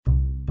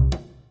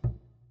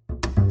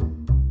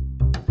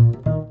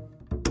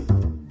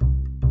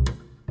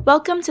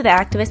Welcome to the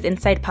Activist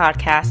Insight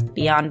podcast,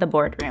 Beyond the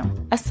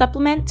Boardroom, a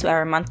supplement to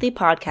our monthly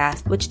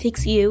podcast which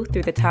takes you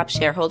through the top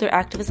shareholder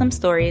activism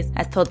stories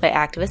as told by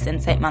Activist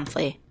Insight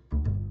Monthly.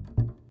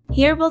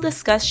 Here we'll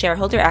discuss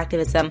shareholder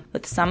activism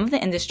with some of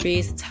the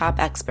industry's top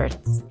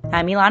experts.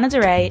 I'm Ilana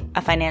DeRay,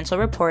 a financial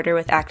reporter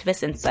with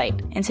Activist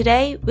Insight, and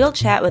today we'll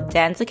chat with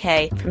Dan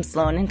Zacchei from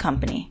Sloane &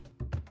 Company.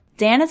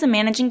 Dan is a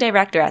managing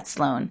director at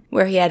Sloane,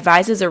 where he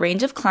advises a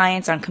range of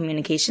clients on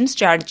communication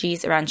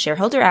strategies around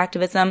shareholder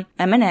activism,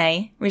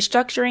 M&A,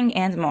 restructuring,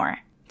 and more.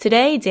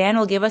 Today, Dan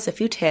will give us a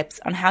few tips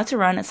on how to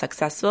run a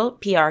successful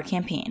PR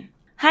campaign.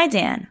 Hi,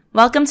 Dan.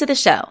 Welcome to the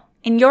show.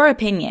 In your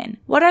opinion,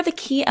 what are the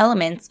key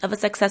elements of a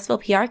successful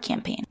PR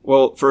campaign?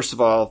 Well, first of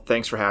all,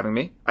 thanks for having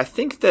me. I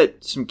think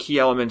that some key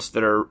elements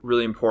that are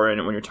really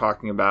important when you're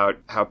talking about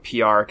how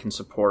PR can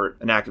support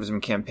an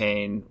activism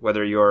campaign,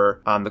 whether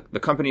you're on the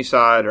company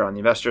side or on the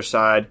investor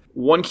side,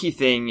 one key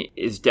thing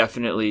is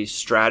definitely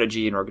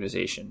strategy and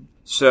organization.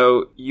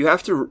 So you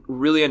have to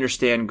really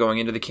understand going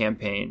into the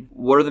campaign,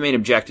 what are the main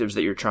objectives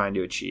that you're trying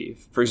to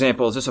achieve? For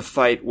example, is this a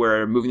fight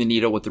where moving the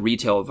needle with the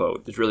retail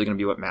vote is really going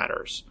to be what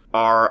matters?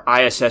 Are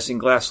ISS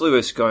and Glass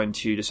Lewis going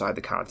to decide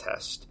the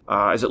contest?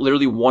 Is it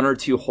literally one or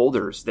two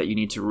holders that you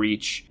need to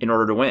reach in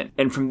order to win?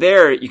 And from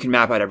there, you can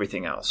map out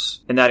everything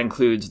else. And that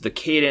includes the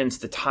cadence,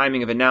 the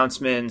timing of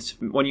announcements,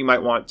 when you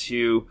might want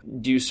to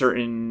do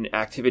certain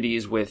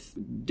activities with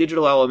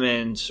digital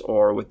elements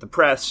or with the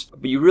press.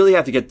 But you really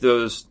have to get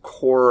those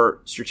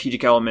core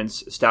strategic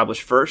elements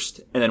established first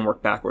and then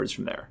work backwards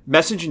from there.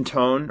 Message and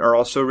tone are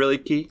also really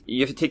key. You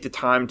have to take the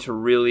time to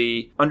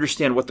really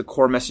understand what the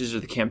core messages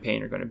of the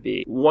campaign are going to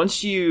be.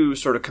 Once you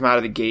sort of come out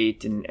of the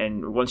gate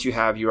and once you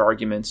have your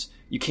arguments,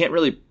 you can't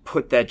really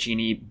put that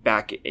genie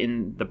back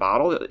in the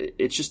bottle.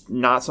 It's just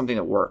not something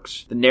that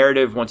works. The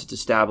narrative, once it's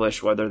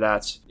established, whether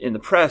that's in the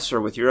press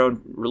or with your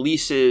own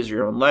releases,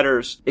 your own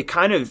letters, it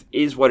kind of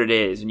is what it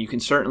is. And you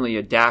can certainly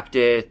adapt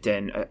it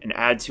and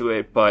add to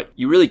it, but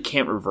you really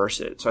can't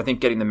reverse it. So I think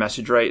getting the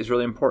message right is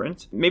really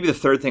important. Maybe the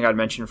third thing I'd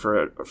mention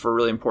for a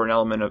really important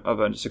element of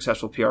a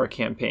successful PR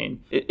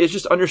campaign is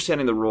just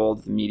understanding the role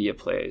that the media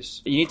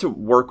plays. You need to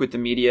work with the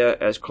media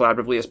as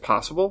collaboratively as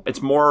possible.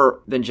 It's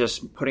more than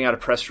just putting out a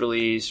press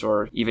release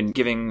or even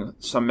giving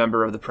some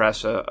member of the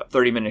press a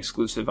 30-minute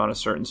exclusive on a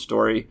certain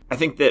story. I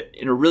think that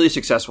in a really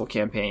successful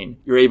campaign,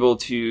 you're able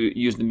to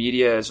use the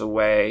media as a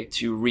way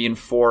to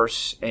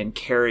reinforce and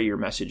carry your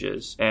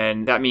messages.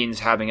 And that means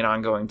having an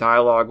ongoing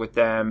dialogue with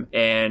them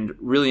and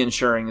really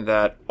ensuring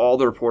that all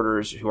the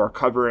reporters who are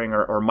covering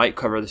or might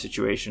cover the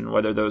situation,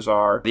 whether those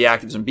are the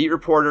activism beat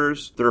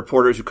reporters, the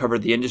reporters who cover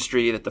the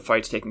industry that the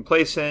fight's taking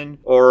place in,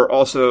 or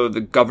also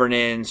the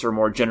governance or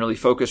more generally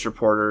focused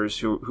reporters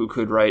who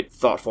could write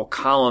thoughtful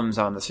columns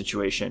on the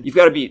situation. You've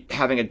got to be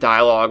having a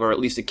dialogue or at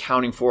least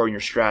accounting for in your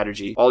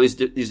strategy all these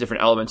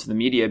different elements of the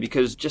media,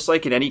 because just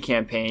like in any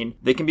campaign,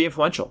 they can be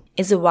influential.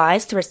 Is it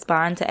wise to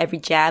respond to every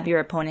jab your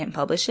opponent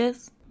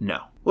publishes?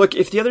 No. Look,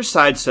 if the other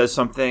side says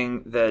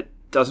something that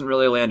doesn't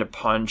really land a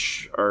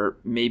punch or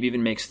maybe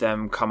even makes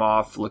them come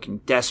off looking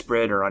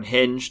desperate or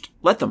unhinged,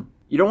 let them.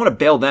 You don't want to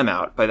bail them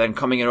out by then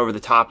coming in over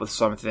the top with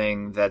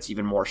something that's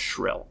even more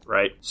shrill,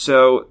 right?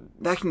 So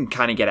that can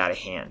kind of get out of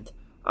hand.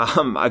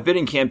 I've been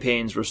in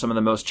campaigns where some of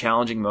the most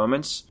challenging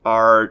moments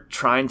are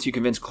trying to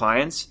convince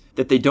clients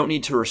that they don't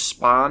need to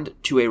respond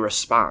to a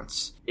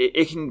response.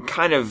 It can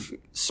kind of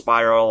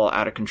spiral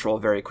out of control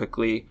very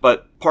quickly,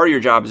 but part of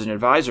your job as an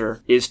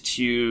advisor is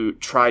to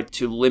try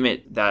to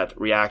limit that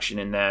reaction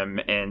in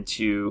them and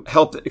to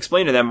help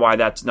explain to them why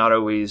that's not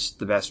always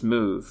the best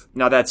move.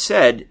 Now, that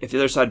said, if the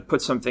other side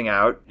puts something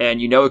out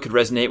and you know it could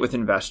resonate with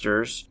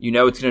investors, you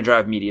know it's going to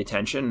drive media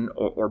attention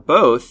or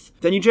both,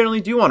 then you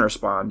generally do want to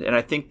respond. And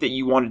I think that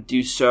you want to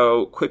do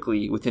so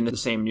quickly within the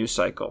same news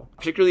cycle,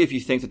 particularly if you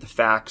think that the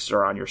facts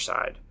are on your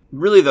side.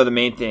 Really, though, the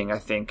main thing, I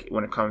think,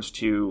 when it comes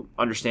to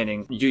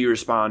understanding, do you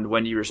respond,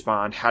 when do you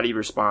respond, how do you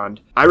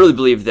respond, I really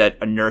believe that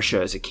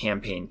inertia is a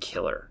campaign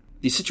killer.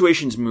 These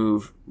situations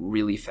move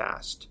really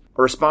fast.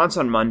 A response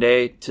on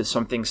Monday to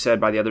something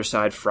said by the other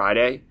side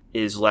Friday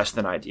is less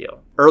than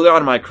ideal. Early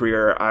on in my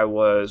career, I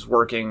was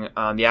working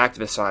on the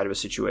activist side of a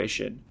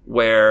situation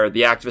where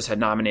the activist had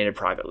nominated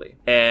privately.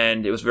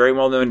 And it was a very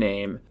well-known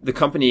name. The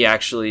company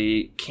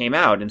actually came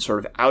out and sort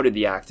of outed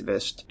the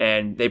activist,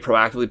 and they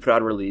proactively put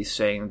out a release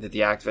saying that the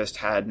activist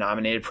had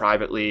nominated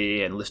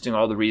privately and listing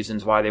all the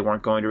reasons why they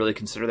weren't going to really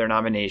consider their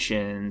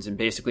nominations and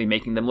basically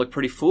making them look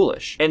pretty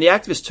foolish. And the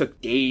activist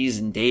took days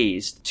and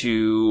days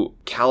to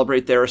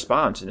calibrate their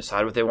response and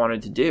decide what they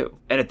wanted to do.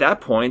 And at that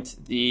point,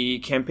 the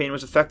campaign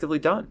was effectively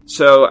done.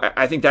 So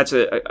I think that's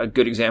a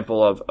good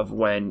example of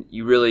when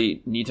you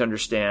really need to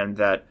understand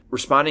that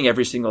responding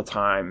every single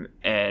time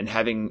and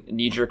having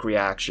knee-jerk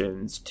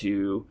reactions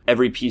to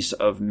every piece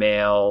of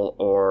mail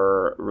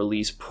or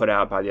release put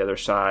out by the other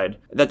side,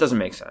 that doesn't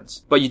make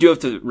sense. But you do have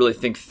to really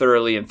think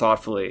thoroughly and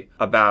thoughtfully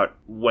about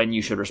when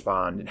you should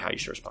respond and how you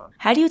should respond.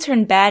 How do you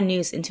turn bad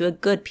news into a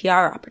good PR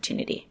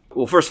opportunity?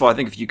 Well, first of all, I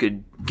think if you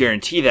could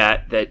guarantee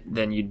that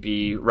then you'd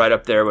be right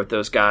up there with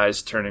those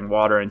guys turning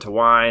water into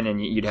wine,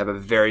 and you'd have a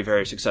very,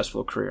 very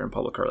successful career in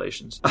public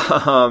relations.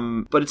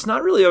 But it's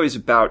not really always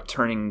about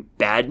turning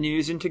bad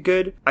news into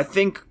good. I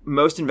think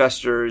most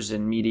investors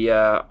and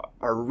media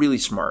are really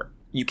smart.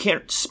 You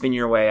can't spin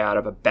your way out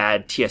of a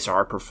bad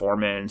TSR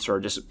performance or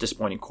just a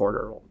disappointing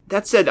quarter.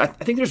 That said, I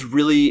think there's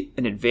really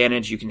an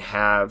advantage you can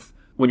have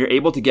when you're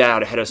able to get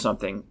out ahead of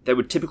something that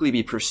would typically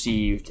be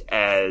perceived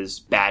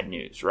as bad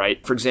news,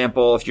 right? For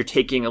example, if you're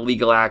taking a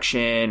legal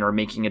action or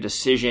making a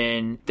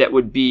decision that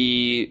would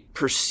be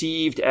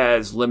perceived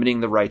as limiting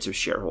the rights of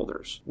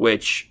shareholders,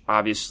 which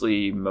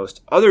obviously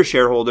most other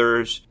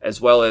shareholders,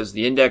 as well as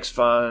the index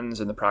funds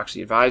and the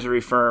proxy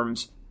advisory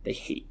firms, they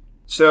hate.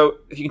 So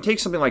if you can take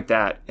something like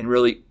that and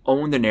really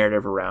own the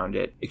narrative around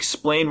it,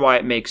 explain why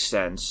it makes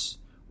sense,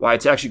 why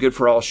it's actually good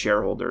for all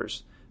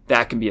shareholders,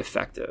 that can be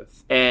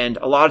effective. And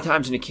a lot of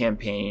times in a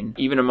campaign,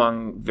 even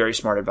among very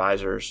smart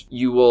advisors,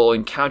 you will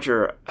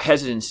encounter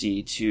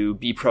hesitancy to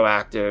be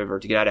proactive or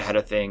to get out ahead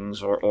of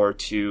things or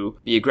to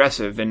be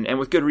aggressive, and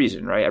with good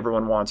reason, right?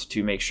 Everyone wants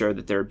to make sure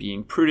that they're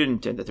being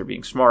prudent and that they're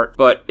being smart.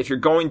 But if you're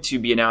going to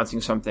be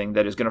announcing something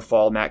that is going to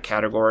fall in that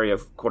category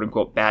of quote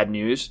unquote bad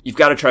news, you've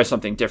got to try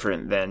something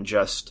different than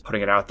just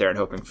putting it out there and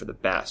hoping for the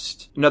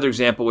best. Another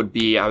example would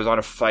be I was on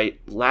a fight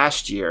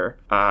last year.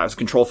 It was a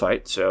control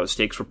fight, so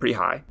stakes were pretty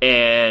high.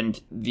 And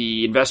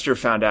the investor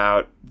found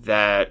out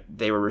that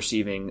they were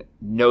receiving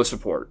no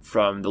support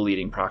from the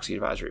leading proxy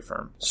advisory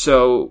firm.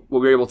 So what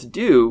we were able to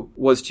do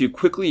was to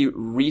quickly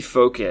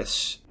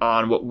refocus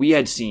on what we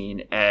had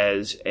seen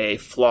as a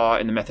flaw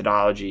in the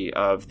methodology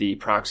of the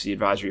proxy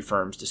advisory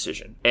firm's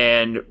decision.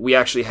 And we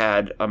actually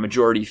had a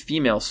majority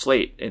female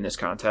slate in this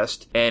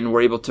contest, and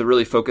we're able to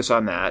really focus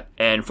on that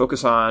and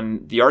focus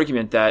on the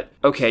argument that,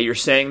 okay, you're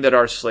saying that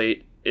our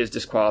slate is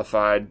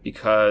disqualified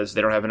because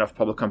they don't have enough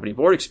public company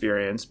board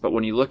experience. But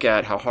when you look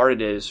at how hard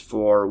it is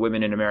for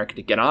women in America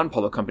to get on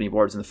public company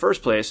boards in the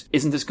first place,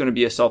 isn't this going to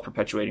be a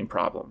self-perpetuating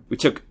problem? We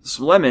took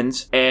some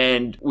lemons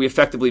and we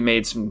effectively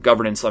made some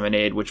governance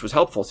lemonade, which was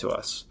helpful to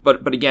us.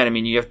 But again, I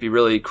mean, you have to be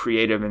really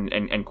creative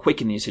and quick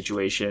in these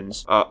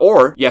situations,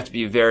 or you have to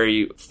be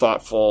very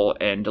thoughtful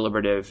and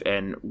deliberative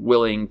and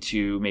willing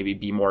to maybe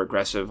be more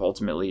aggressive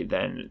ultimately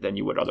than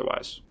you would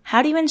otherwise.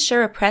 How do you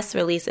ensure a press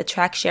release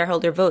attracts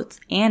shareholder votes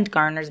and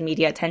garners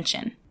media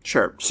attention?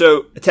 Sure.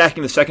 So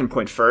attacking the second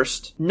point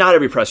first, not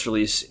every press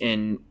release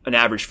in an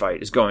average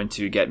fight is going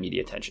to get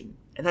media attention.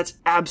 And that's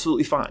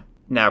absolutely fine.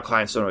 Now,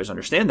 clients don't always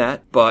understand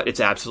that, but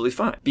it's absolutely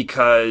fine.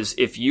 Because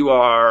if you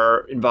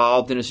are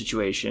involved in a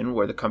situation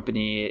where the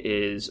company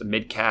is a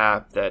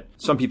mid-cap that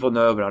some people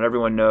know, but not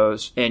everyone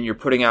knows, and you're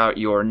putting out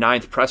your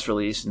 9th press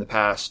release in the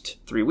past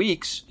 3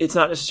 weeks, it's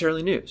not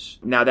necessarily news.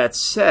 Now, that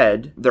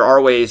said, there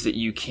are ways that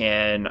you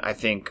can, I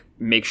think,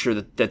 make sure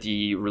that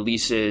the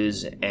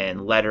releases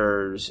and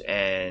letters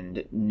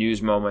and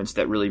news moments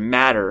that really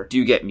matter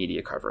do get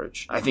media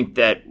coverage. I think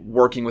that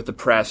working with the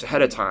press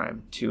ahead of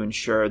time to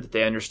ensure that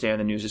they understand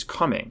the news is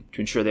coming,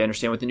 to ensure they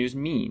understand what the news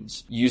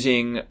means,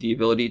 using the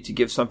ability to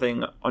give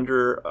something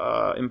under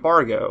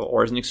embargo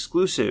or as an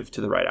exclusive to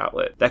the right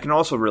outlet, that can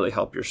also really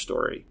help your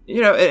story.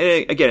 You know,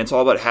 and again, it's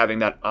all about having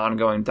that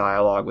ongoing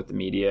dialogue with the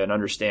media and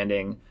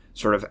understanding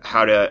sort of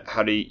how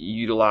to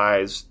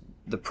utilize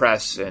the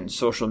press and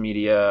social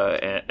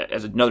media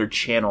as another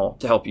channel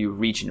to help you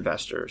reach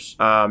investors.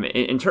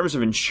 In terms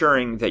of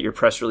ensuring that your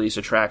press release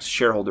attracts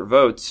shareholder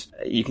votes,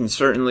 you can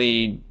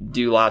certainly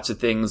do lots of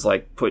things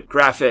like put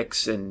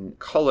graphics and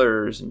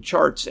colors and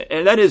charts,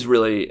 and that is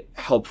really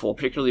helpful,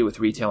 particularly with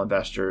retail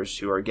investors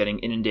who are getting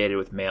inundated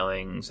with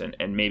mailings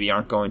and maybe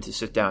aren't going to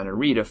sit down and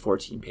read a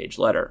 14-page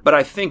letter. But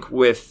I think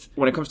when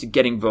it comes to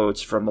getting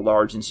votes from the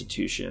large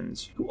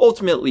institutions who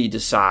ultimately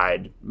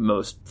decide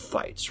most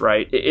fights,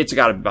 right? It's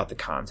got to be about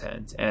the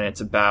content, and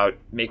it's about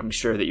making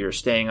sure that you're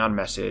staying on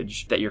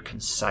message, that you're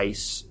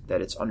concise, that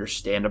it's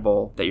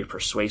understandable, that you're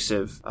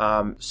persuasive.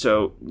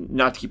 So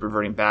not to keep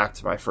reverting back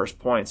to my first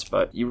points,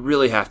 but you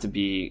really have to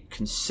be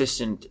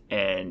consistent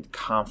and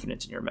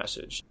confident in your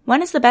message.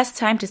 When is the best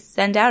time to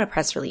send out a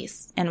press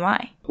release, and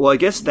why? Well, I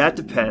guess that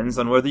depends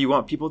on whether you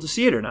want people to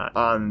see it or not.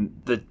 On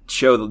the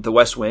show The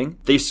West Wing,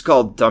 they used to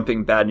call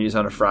dumping bad news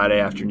on a Friday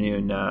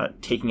afternoon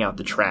taking out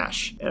the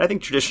trash. And I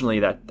think traditionally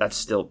that's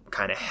still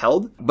kind of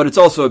held, but it's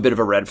also a bit of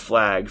a red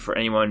flag for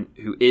anyone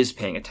who is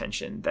paying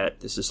attention that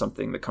this is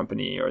something the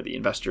company or the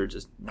investor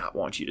does not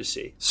want you to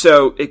see.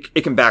 So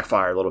it can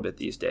backfire a little bit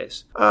these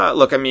days.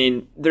 Look, I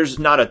mean, there's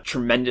not a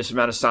tremendous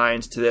amount of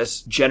science to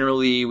this.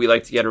 Generally, we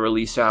like to get a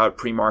release out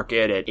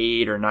pre-market at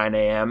 8 or 9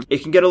 a.m.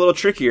 It can get a little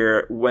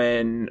trickier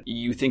when when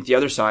you think the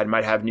other side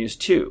might have news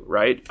too,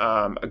 right?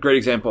 A great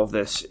example of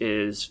this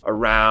is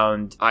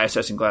around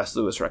ISS and Glass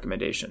Lewis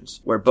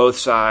recommendations, where both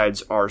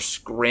sides are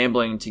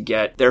scrambling to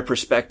get their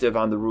perspective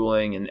on the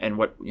ruling and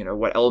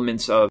what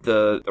elements of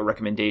the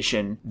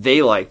recommendation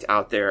they liked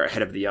out there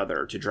ahead of the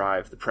other to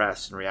drive the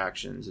press and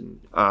reactions.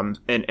 And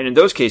in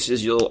those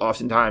cases, you'll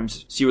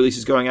oftentimes see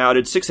releases going out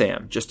at 6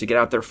 a.m. just to get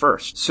out there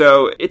first.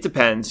 So it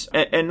depends.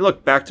 And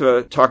look, back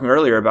to talking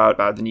earlier about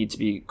the need to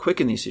be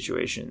quick in these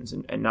situations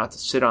and not to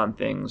sit on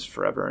things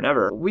forever and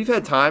ever. We've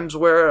had times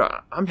where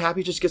I'm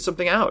happy just to get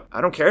something out.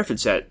 I don't care if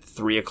it's at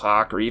 3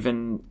 o'clock or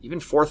even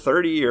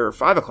 4:30 or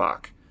 5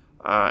 o'clock.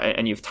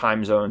 And you have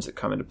time zones that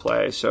come into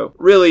play. So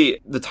really,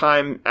 the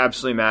time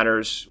absolutely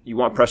matters. You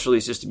want press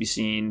releases to be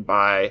seen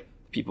by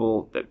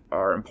people that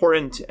are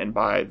important and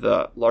by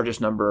the largest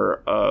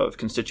number of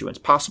constituents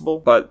possible.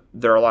 But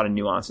there are a lot of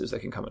nuances that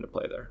can come into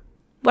play there.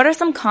 What are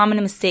some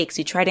common mistakes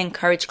you try to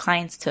encourage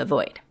clients to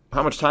avoid?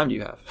 How much time do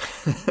you have?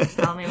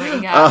 Tell me what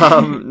you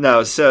got.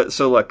 No, so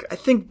look, I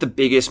think the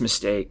biggest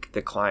mistake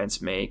that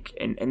clients make,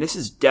 and this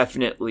is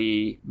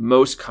definitely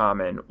most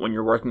common when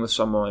you're working with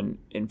someone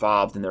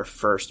involved in their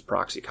first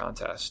proxy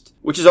contest,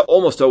 which is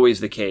almost always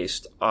the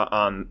case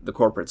on the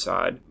corporate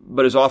side,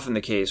 but is often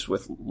the case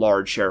with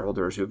large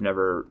shareholders who have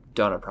never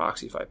done a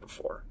proxy fight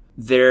before.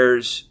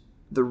 There's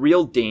the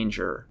real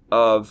danger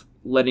of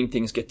letting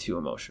things get too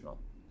emotional.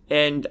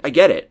 And I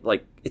get it.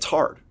 Like, it's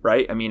hard,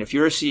 right? I mean, if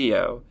you're a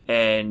CEO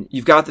and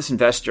you've got this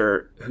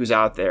investor who's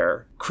out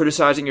there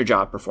criticizing your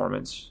job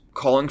performance,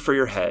 calling for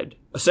your head,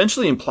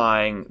 essentially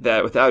implying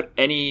that without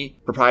any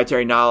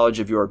proprietary knowledge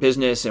of your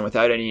business and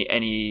without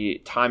any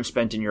time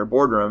spent in your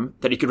boardroom,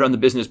 that he could run the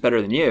business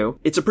better than you,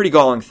 it's a pretty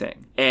galling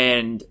thing.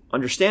 And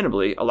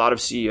understandably, a lot of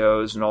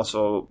CEOs and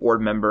also board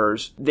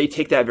members, they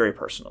take that very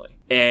personally.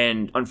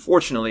 And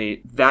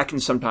unfortunately, that can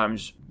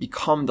sometimes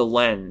become the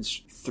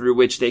lens through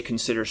which they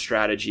consider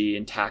strategy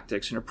and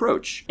tactics and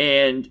approach.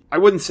 And I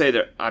wouldn't say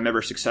that I'm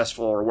ever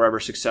successful or we're ever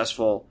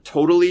successful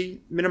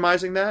totally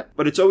minimizing that,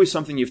 but it's always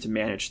something you have to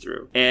manage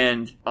through.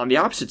 And on the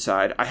opposite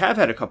side, I have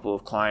had a couple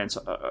of clients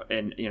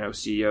and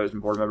CEOs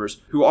and board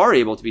members who are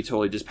able to be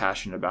totally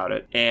dispassionate about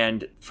it.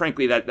 And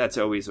frankly, that's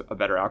always a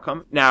better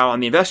outcome. Now,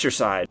 on the investor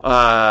side,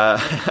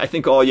 I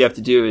think all you have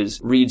to do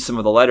is read some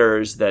of the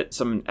letters that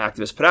some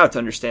activists put out to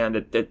understand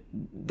that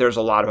there's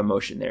a lot of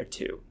emotion there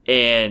too.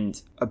 And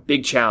a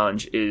big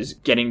challenge is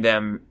getting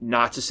them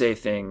not to say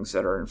things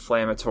that are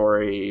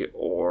inflammatory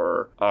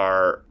or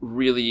are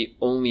really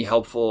only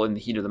helpful in the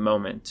heat of the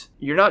moment.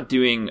 You're not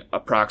doing a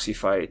proxy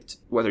fight,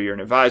 whether you're an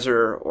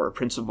advisor or a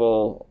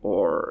principal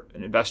or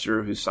an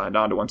investor who's signed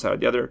on to one side or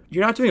the other.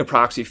 You're not doing a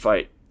proxy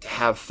fight to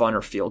have fun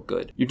or feel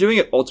good. You're doing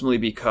it ultimately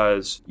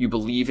because you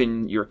believe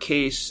in your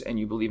case and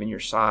you believe in your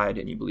side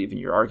and you believe in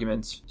your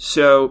arguments.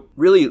 So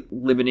really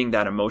limiting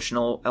that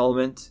emotional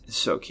element is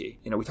so key.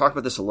 We talked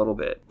about this a little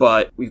bit,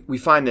 but we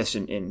find this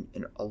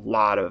in a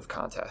lot of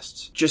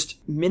contests. Just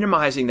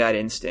minimizing that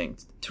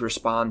instinct to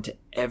respond to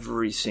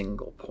every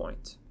single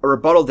point. A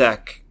rebuttal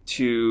deck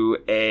to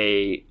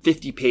a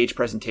 50-page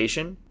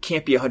presentation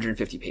can't be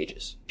 150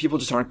 pages. People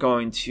just aren't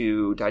going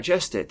to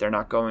digest it. They're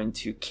not going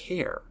to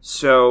care.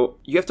 So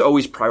you have to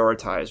always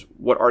prioritize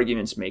what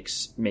arguments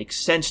make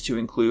sense to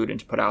include and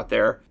to put out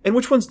there, and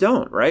which ones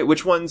don't, right?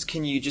 Which ones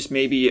can you just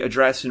maybe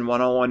address in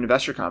one-on-one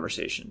investor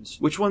conversations?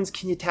 Which ones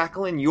can you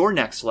tackle in your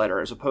next letter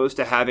as opposed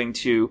to having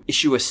to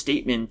issue a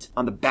statement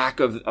on the back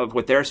of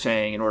what they're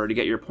saying in order to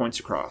get your points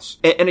across?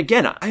 And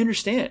again, I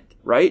understand,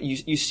 right?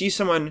 You see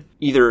someone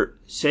either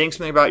saying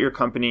something about your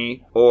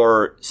company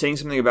or saying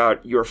something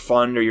about your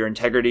fund or your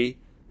integrity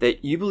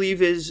that you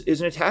believe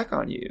is an attack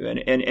on you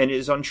and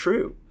is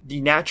untrue. The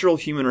natural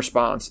human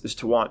response is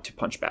to want to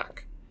punch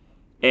back.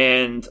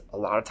 And a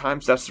lot of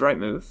times that's the right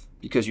move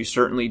because you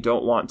certainly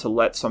don't want to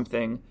let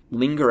something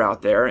linger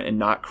out there and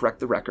not correct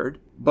the record.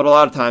 But a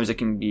lot of times it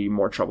can be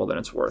more trouble than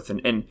it's worth.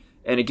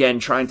 And again,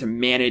 trying to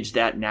manage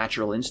that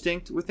natural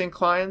instinct within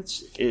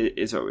clients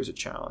is always a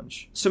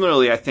challenge.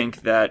 Similarly, I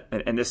think that,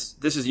 and this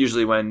is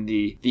usually when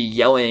the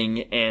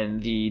yelling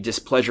and the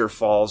displeasure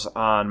falls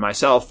on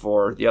myself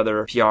or the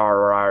other PR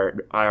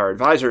or IR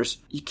advisors,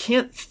 you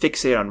can't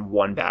fixate on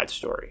one bad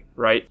story,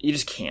 right? You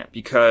just can't,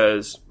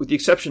 because with the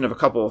exception of a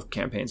couple of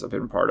campaigns I've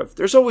been part of,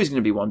 there's always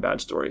going to be one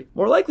bad story.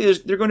 More likely,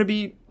 there are going to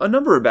be a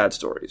number of bad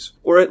stories,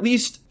 or at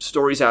least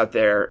stories out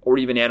there, or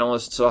even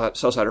analysts,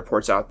 sell-side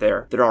reports out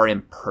there that are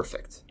imperfect.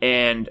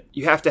 And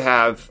you have to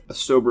have a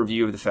sober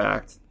view of the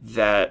fact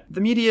that the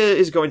media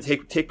is going to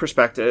take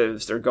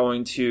perspectives. They're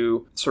going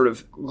to sort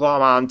of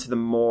glom on to the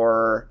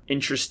more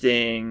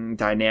interesting,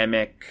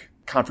 dynamic,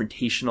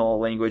 confrontational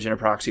language in a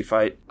proxy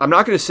fight. I'm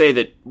not going to say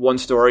that one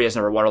story has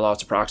never won a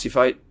loss a proxy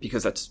fight,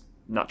 because that's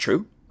not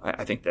true.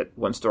 I think that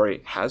one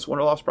story has won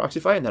a lost proxy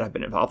fight and that I've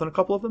been involved in a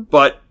couple of them.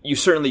 But you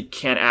certainly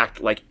can't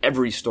act like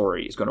every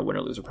story is going to win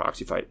or lose a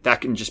proxy fight.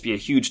 That can just be a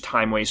huge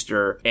time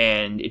waster,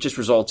 and it just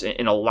results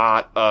in a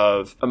lot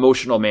of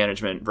emotional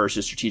management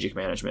versus strategic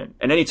management.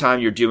 And anytime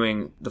you're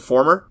doing the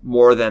former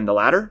more than the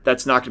latter,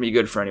 that's not going to be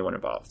good for anyone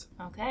involved.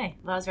 Okay.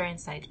 That was very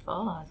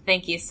insightful.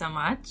 Thank you so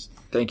much.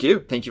 Thank you.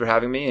 Thank you for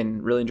having me,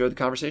 and really enjoyed the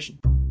conversation.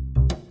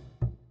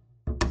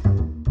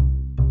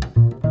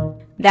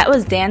 That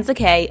was Dan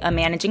Zacchei, a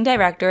managing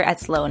director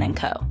at Sloane &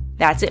 Co.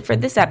 That's it for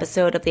this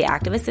episode of the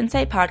Activist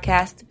Insight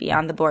podcast,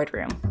 Beyond the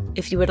Boardroom.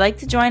 If you would like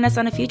to join us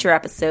on a future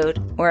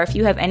episode, or if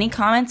you have any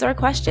comments or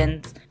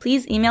questions,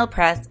 please email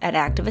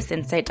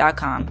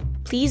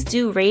press@activistinsight.com. Please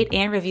do rate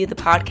and review the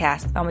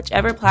podcast on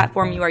whichever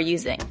platform you are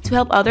using to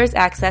help others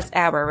access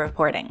our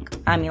reporting.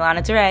 I'm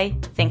Ilana DeRay.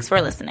 Thanks for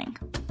listening.